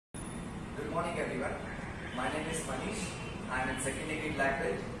morning everyone. My name is Manish. I am a second degree black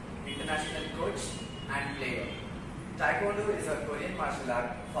belt, international coach and player. Taekwondo is a Korean martial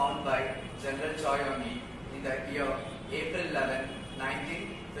art found by General Choi Yong-gi in the year April 11,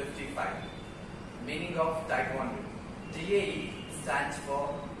 1955. Meaning of Taekwondo. TAE stands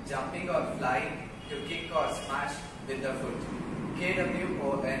for jumping or flying to kick or smash with the foot.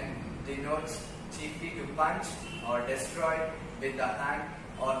 KWON denotes chiefly to punch or destroy with the hand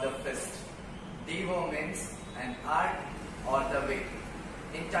or the fist. DO means an art or the way.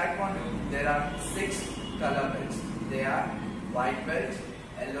 In Taekwondo, there are 6 color belts. They are white belt,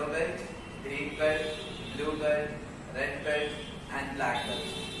 yellow belt, green belt, blue belt, red belt and black belt.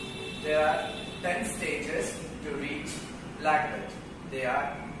 There are 10 stages to reach black belt. They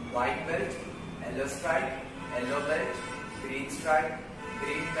are white belt, yellow stripe, yellow belt, green stripe,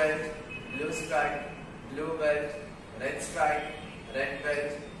 green belt, blue stripe, blue belt, red stripe, red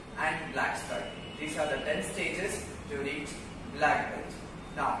belt and black stripe. These are the 10 stages to reach black belt.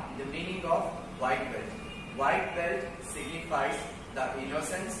 Now, the meaning of white belt. White belt signifies the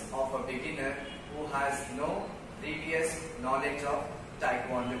innocence of a beginner who has no previous knowledge of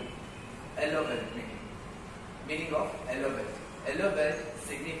Taekwondo. Yellow belt meaning of yellow belt. Yellow belt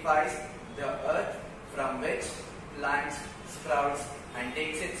signifies the earth from which plants sprouts and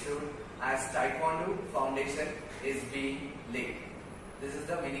takes its root as Taekwondo foundation is being laid. This is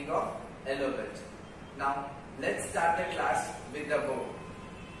the meaning of yellow belt. Now let's start the class with the bow.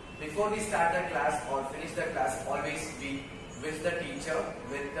 Before we start the class or finish the class, always we wish the teacher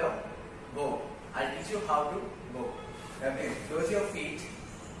with the bow. I'll teach you how to bow. Okay, close your feet,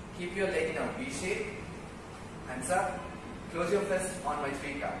 keep your leg in a V shape, hands up, close your fist on my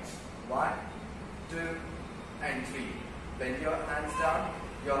 3 counts. 1, 2 and 3. Bend your hands down,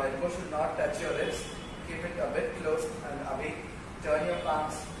 your elbow should not touch your ribs, keep it a bit close and away, turn your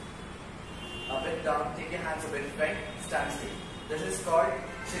palms a bit down, take your hands a bit bent, stand straight. This is called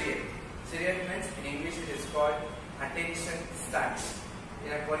Chariot. Chariot means in English it is called attention stance.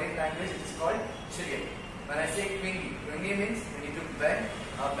 In a Korean language it is called Chariot. When I say Kwingi, Kwingi means you need to bend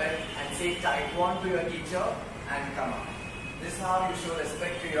a bit and say Taekwondo to your teacher and come up. This is how you show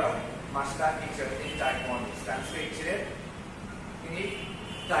respect to your martial art teacher in Taekwondo. Stand straight, Chariot. You need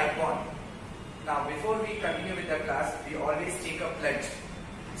Taekwondo. Now before we continue with the class, we always take a pledge.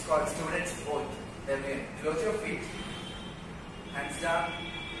 It's called student's oath. Everyone, close your feet, hands down,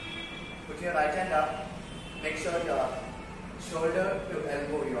 put your right hand up, make sure your shoulder to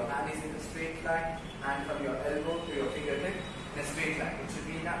elbow, your hand is in a straight line, and from your elbow to your fingertip in a straight line. It should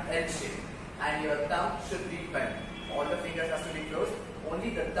be in an L shape, and your thumb should be bent. All the fingers has to be closed,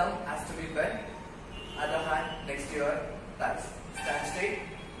 only the thumb has to be bent, other hand next to your thighs. Stand straight.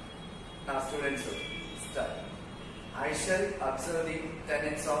 Now students, start. I shall observe the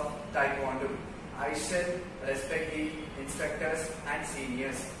tenets of Taekwondo. I shall respect the instructors and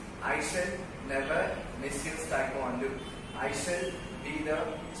seniors. I shall never misuse Taekwondo. I shall be the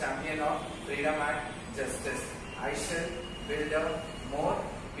champion of freedom and justice. I shall build a more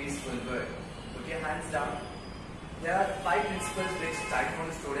peaceful world. Put your hands down. There are 5 principles which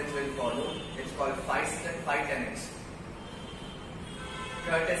Taekwondo students will follow. It's called 5 tenets.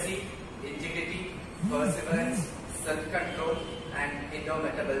 Courtesy, integrity, perseverance, self-control and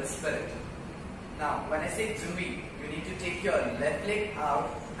indomitable spirit. Now when I say Jumbi, you need to take your left leg out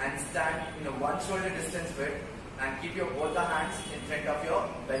and stand in a 1 shoulder distance width and keep your both the hands in front of your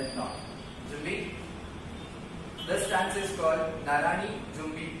belt knot. Jumbi. This stance is called Narani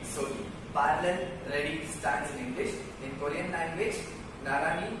Jumbi Sogi. Parallel ready stance in English. In Korean language,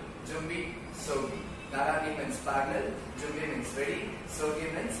 Narani Jumbi Sogi. Narani means parallel, Jumbi means ready,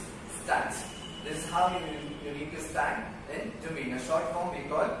 Sogi means stance. This is how you need to stand in Jumbi. In a short form we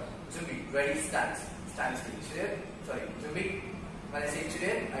call Jumbi, ready stance. Stand still. Chariot, sorry, Jumbi. When I say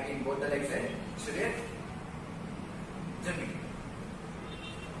Chariot, again both the legs in. Chariot, Jumbi.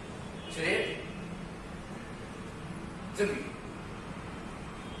 Chariot, Jumbi.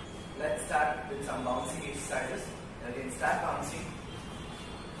 Let's start with some bouncing exercises. Again, start bouncing.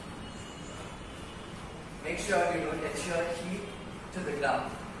 Make sure you don't touch your heel to the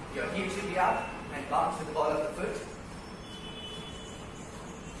ground. Your heel should be up and bounce with the ball of the foot.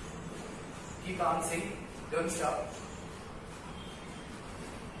 Keep bouncing, don't stop.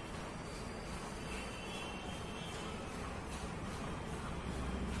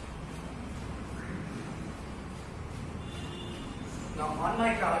 Now on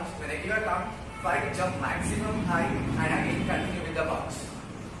my count, when I give a count, try to jump maximum high and again continue with the bounce.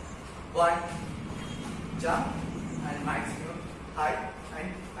 1, jump and maximum height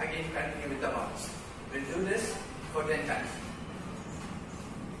and again continue with the bounce. We'll do this for 10 times.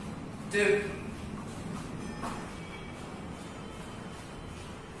 2,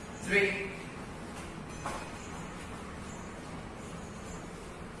 3,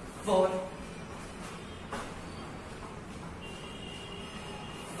 4,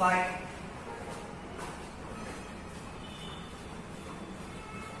 5,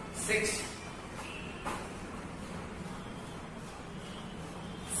 6,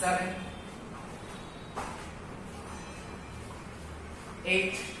 7,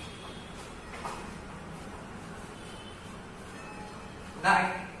 8,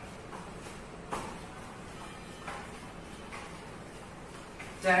 9,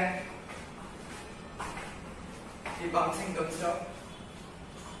 10. Keep bouncing, don't stop.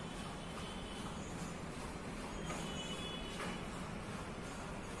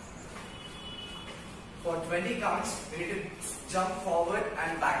 For 20 counts, we need to jump forward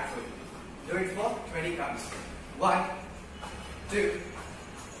and backward. Do it for 20 counts. 1, 2,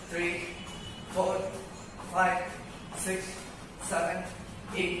 3, 4, 5, 6, 7,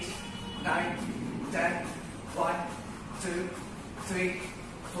 8, 9, 10. 1, 2, 3,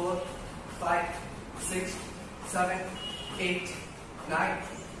 4, 5, 6, 7, 8, 9,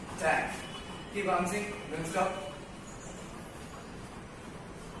 10. Keep bouncing, don't stop.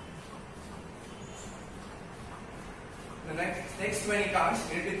 The next 20 counts,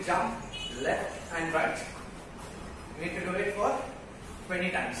 you need to jump left and right. You need to do it for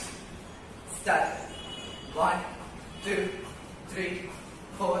 20 times. Start. 1, 2, 3,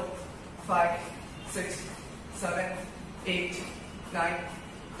 4, 5, 6, 7, 8, 9,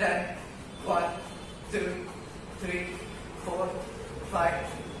 10. 1, 2, 3, 4, 5,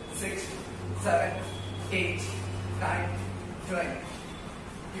 6, 7, 8, 9, 20.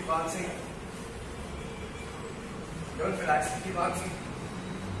 Keep bouncing. Don't relax, keep bouncing.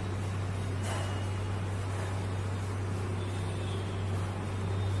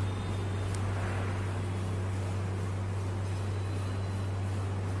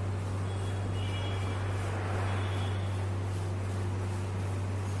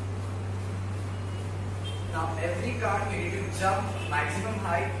 Now every count you need to jump maximum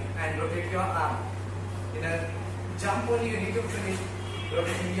height and rotate your arm. In a jump only you need to finish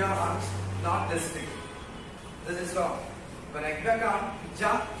rotating your arms, not this big. This is wrong. When I give a count,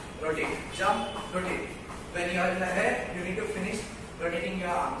 jump, rotate, jump, rotate. When you are in the air, you need to finish rotating your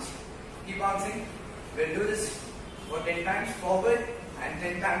arms. Keep bouncing. We'll do this for 10 times forward and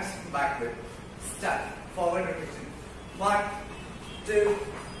 10 times backward. Start. Forward rotation. 1, 2,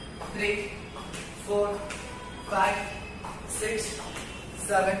 3, 4, 5, 6,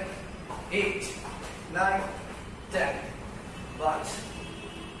 7, 8, 9, 10. Watch.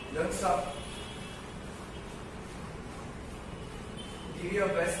 Don't stop. Give your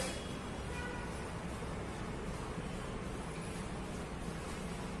best.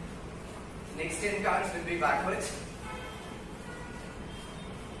 Next 10 counts will be backwards.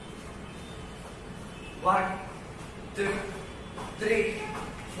 1, 2, 3,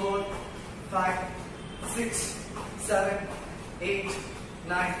 4, 5, 6, 7, 8,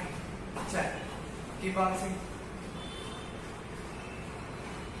 9, 10. Keep bouncing.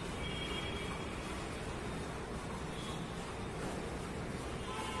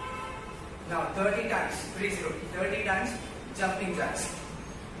 Now 30 times, 30 times jumping jacks.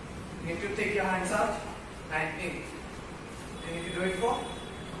 You need to take your hands out and in. You need to do it for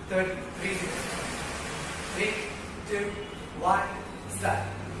 30, 3, 2, 1, start.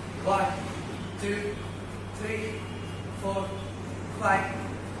 1, 2, 3, 4, 5,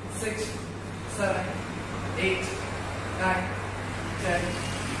 6, 7, 8, 9, 10.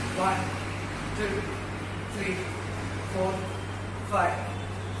 1, 2, 3, 4, 5,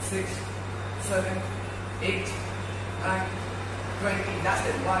 6, 7, 8, 9, 20. That's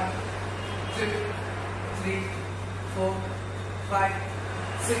it. 1, 2, 3, 4, 5,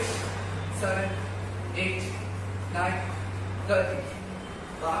 6, 7, 8, 9, 30.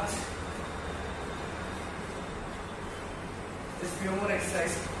 Bounce. Just few more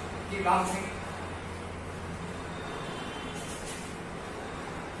exercise. Keep bouncing.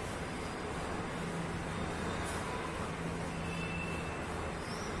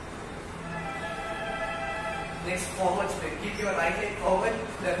 Next, forward split. Keep your right leg forward,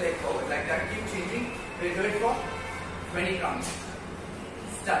 left leg forward. Like that, keep changing. We'll do it for 20 counts.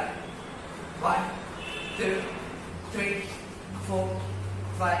 Start. 1, 2, 3, 4,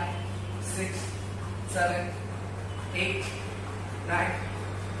 5, 6, 7, 8, 9,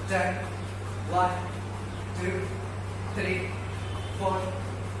 10. 1, 2, 3, 4,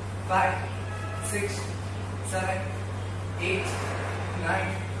 5, 6, 7, 8,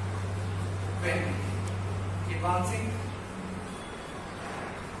 9, 20. Keep bouncing.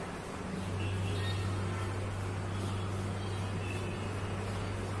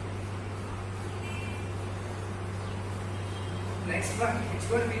 Next one, it's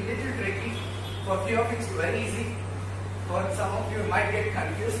going to be a little tricky. For few of you it's very easy. For some of you might get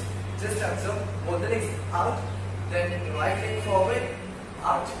confused. Just observe both the legs out, then right leg forward,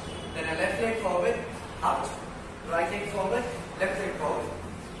 out, then a left leg forward, out, right leg forward, left leg forward.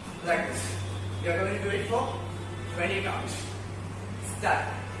 Like this. You are going to do it for 20 counts. Start.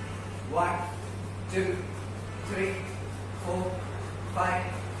 1, 2, 3, 4, 5,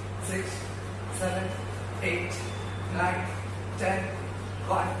 6, 7, 8, 9, 10.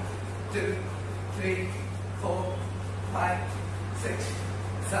 1, 2, 3, 4, 5, 6,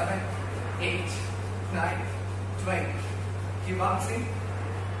 7, 8, 9, 20. Keep bouncing.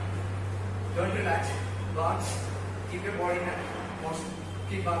 Don't relax. Bounce. Keep your body in motion.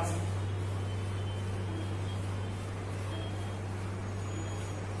 Keep bouncing.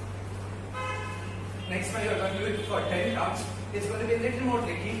 Next one you are going to do it for 10 counts. It's going to be a little more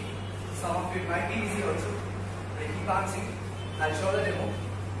tricky. Some of it might be easy also. But keep bouncing. I'll show the demo.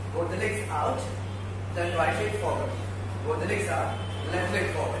 Both the legs out, then right leg forward. Both the legs out, left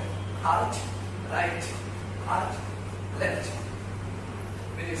leg forward. Out, right, out, left.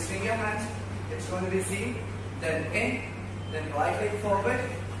 When you swing your hands, it's going to be seen, then in, then right leg forward,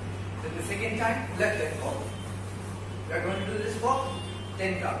 then the second time, left leg forward. We are going to do this for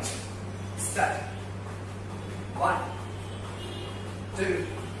 10 counts. Start. 1, 2,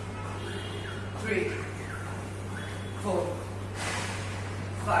 3, 4,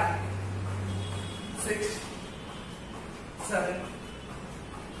 5, 6, 7,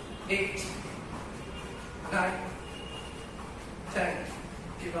 8, 9, 10.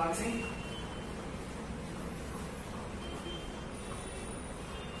 Keep bouncing.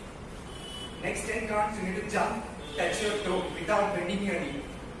 Next 10 counts, you need to jump, touch your toe without bending your knee.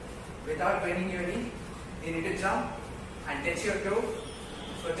 Without bending your knee, you need to jump and touch your toe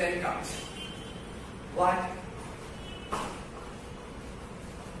for 10 counts. 1,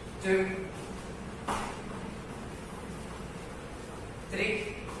 2,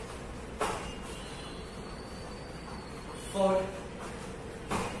 3, 4,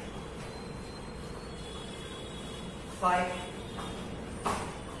 5,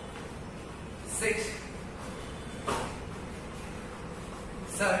 6,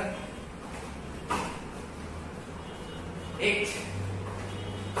 7, 8,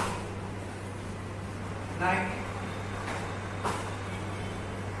 9,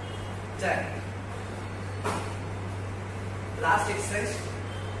 10. Last exercise.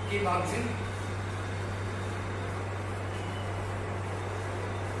 Keep bouncing.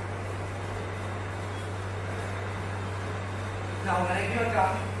 Now when I give a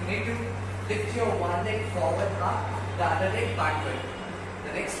count, you need to lift your one leg forward up, the other leg backward.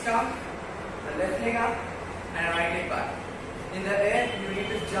 The next count, the left leg up and right leg back. In the air, you need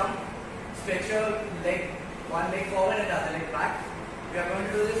to jump, stretch your leg, one leg forward and the other leg back. We are going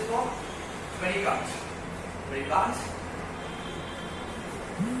to do this for 20 counts. Ready, bounce.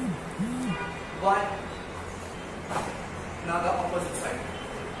 1. Now the opposite side.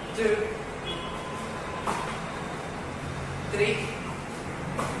 2, 3,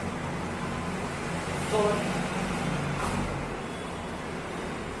 4,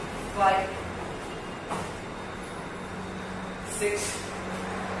 5, 6,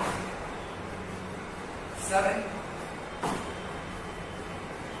 7,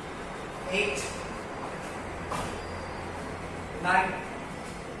 8, 9,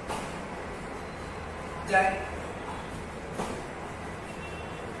 10.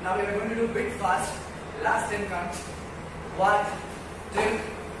 Now we are going to do a bit fast. Last 10 counts. 1, 2,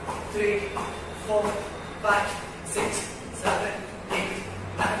 3, 4, 5, 6, 7, 8,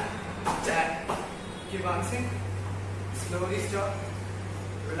 9, 10. Keep bouncing. Slowly stop.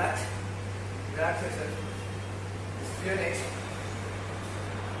 Relax. Relax yourself. Just feel your legs.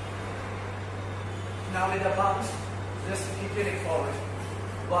 Now with the bounce, just keep your leg forward.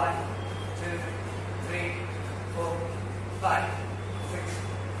 1, 2, 3, 4, 5, 6,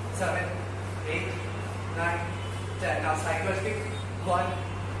 7, 8, 9, 10. Now cycle kick. 1,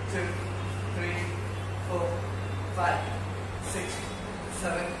 2, 3, 4, 5, 6,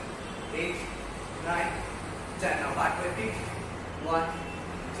 7, 8, 9, 10. Now backward kick. 1,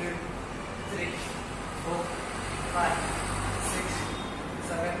 2, 3, 4, 5, 6,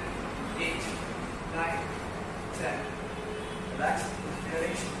 7, 8, 9, 10. Relax. Your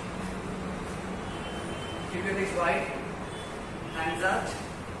legs. Keep your legs wide. Hands out.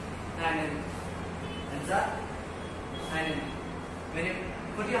 And in. Hands up. And in. When you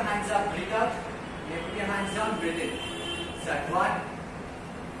put your hands up, breathe out. When you put your hands down, breathe in. Start.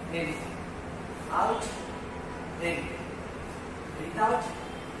 1. In. Out. In. Breathe out.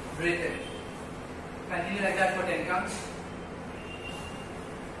 Breathe in. Continue like that for 10 counts.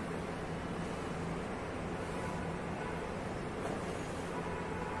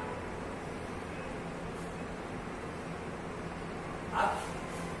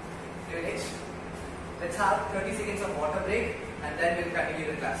 30 seconds of water break and then we'll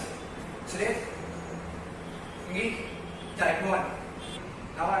continue the class. Today, meet Taekwondo.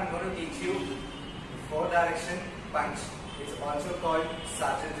 Now I'm going to teach you 4-direction punch. It's also called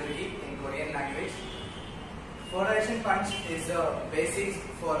characterized in Korean language. 4-direction punch is the basics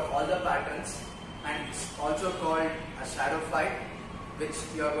for all the patterns, and it's also called a shadow fight, which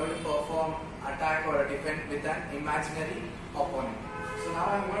you are going to perform attack or defend with an imaginary opponent. So now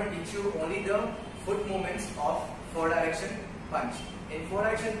I'm going to teach you only the foot movements of 4-direction punch. In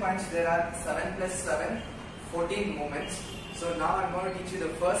 4-direction punch there are 7 plus 7, 14 movements. So now I'm going to teach you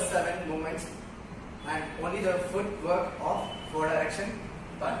the first 7 movements and only the footwork of 4-direction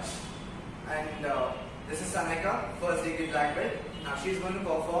punch. And this is Samika, first degree black belt. Now she is going to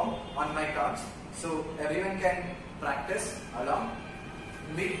perform on my counts, so everyone can practice along.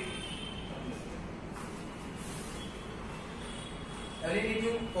 I need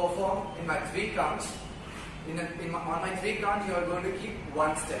to perform in my 3 counts. On my 3 counts, you are going to keep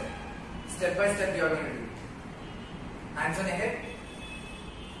 1 step. Step by step, you are going to do. Hands on your head.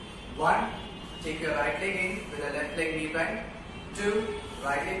 1. Take your right leg in with the left leg knee bend. 2.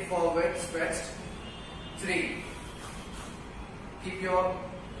 Right leg forward, stretched. 3. Keep your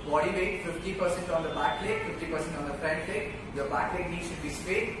body weight 50% on the back leg, 50% on the front leg. Your back leg knee should be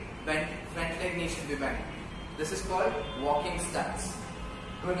straight, front leg knee should be bent. This is called walking stance.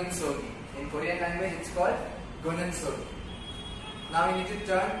 Gunan Sogi. In Korean language, it's called Gunan Sogi. Now you need to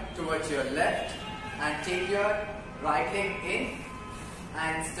turn towards your left and take your right leg in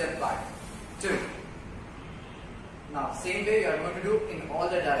and step back. 2. Now same way you are going to do in all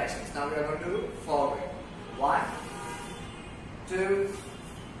the directions. Now we are going to do forward. 1, 2,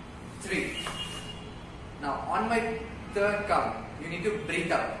 3. Now on my 3rd count, you need to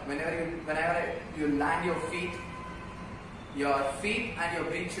breathe out. Whenever you land your feet and your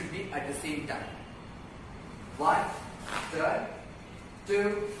breath should be at the same time. 1, turn,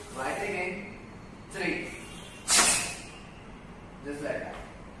 2, right again, 3. Just like that.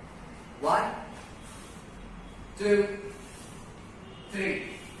 1, 2, 3.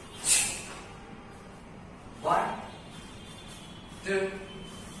 1, 2,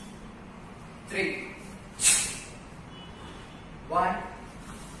 3. 1,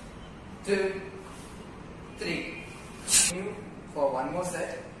 2, 3. For one more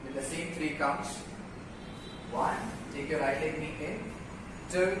set with the same 3 counts. 1. Take your right leg knee in.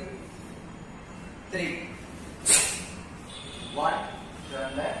 2, 3. 1.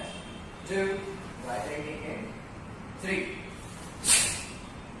 Turn left. 2. Right leg knee in. 3.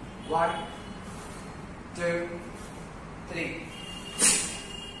 1, 2, 3.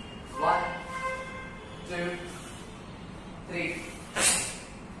 1, 2, 3.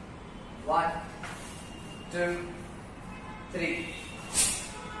 1, 2, 3.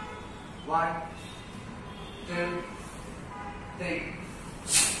 1, 2, 3.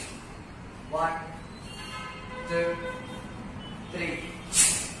 1, 2, 3.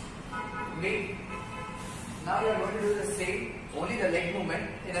 Meet. Now you are going to do the same, only the leg movement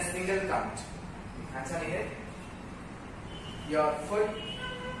in a single count. Hands on your head. Your foot,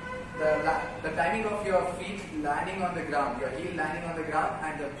 the timing of your feet landing on the ground, your heel landing on the ground,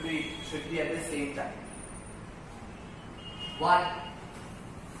 and the breath should be at the same time. 1,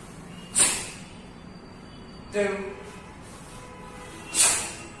 2,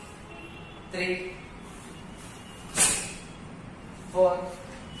 3, 4,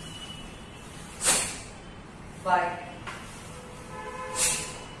 5,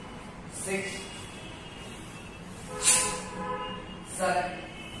 6, 7.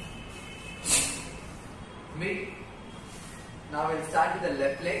 Mid. Now we'll start with the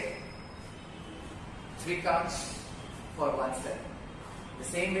left leg. 3 counts for 1 step. The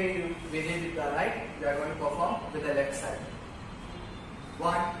same way we did with the right, we are going to perform with the left side.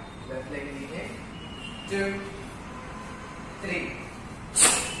 1, left leg knee in. 2, 3.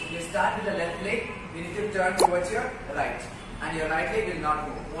 You start with the left leg, you need to turn towards your right. And your right leg will not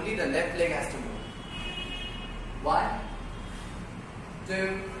move, only the left leg has to move. 1,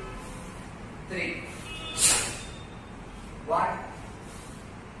 2, 3. 1,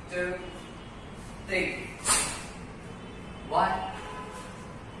 2, 3. 1,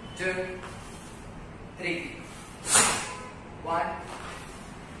 2, 3. 1,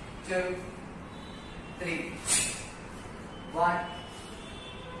 2, 3. 1,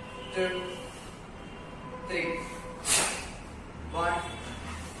 2, 3. 1,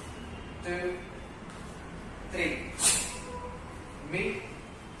 2, 3. Meet.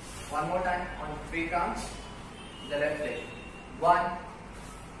 One more time on 3 counts. The left leg. 1,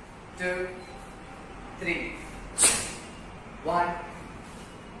 2, 3. 1,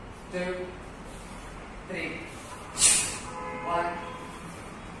 2, 3. 1,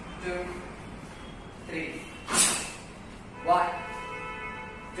 2, 3. 1,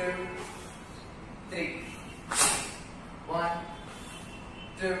 2, 3. 1,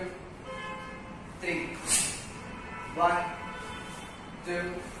 2, 3. 1,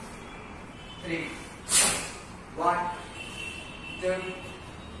 2, 3. 1, 2,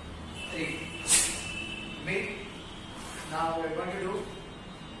 3. Meet. Now we are going to do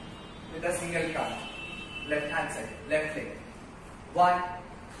with a single count. Left hand side, left leg. 1,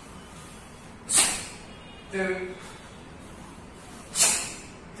 2,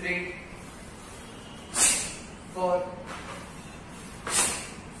 3, 4,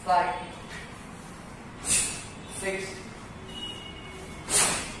 5, 6,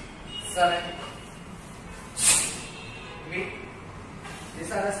 7. Meet.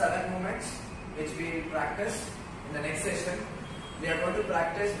 These are the 7 movements which we will practice. In the next session, we are going to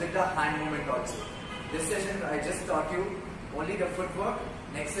practice with the hand movement also. This session I just taught you only the footwork.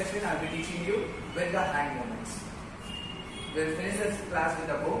 Next session I will be teaching you with the hand movements. We will finish this class with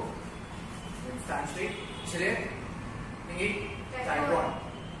a bow. Then stand straight. Chile. Thingy. Taekwondo.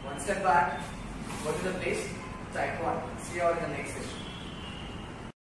 One step back. Go to the place. Taekwondo. See you all in the next session.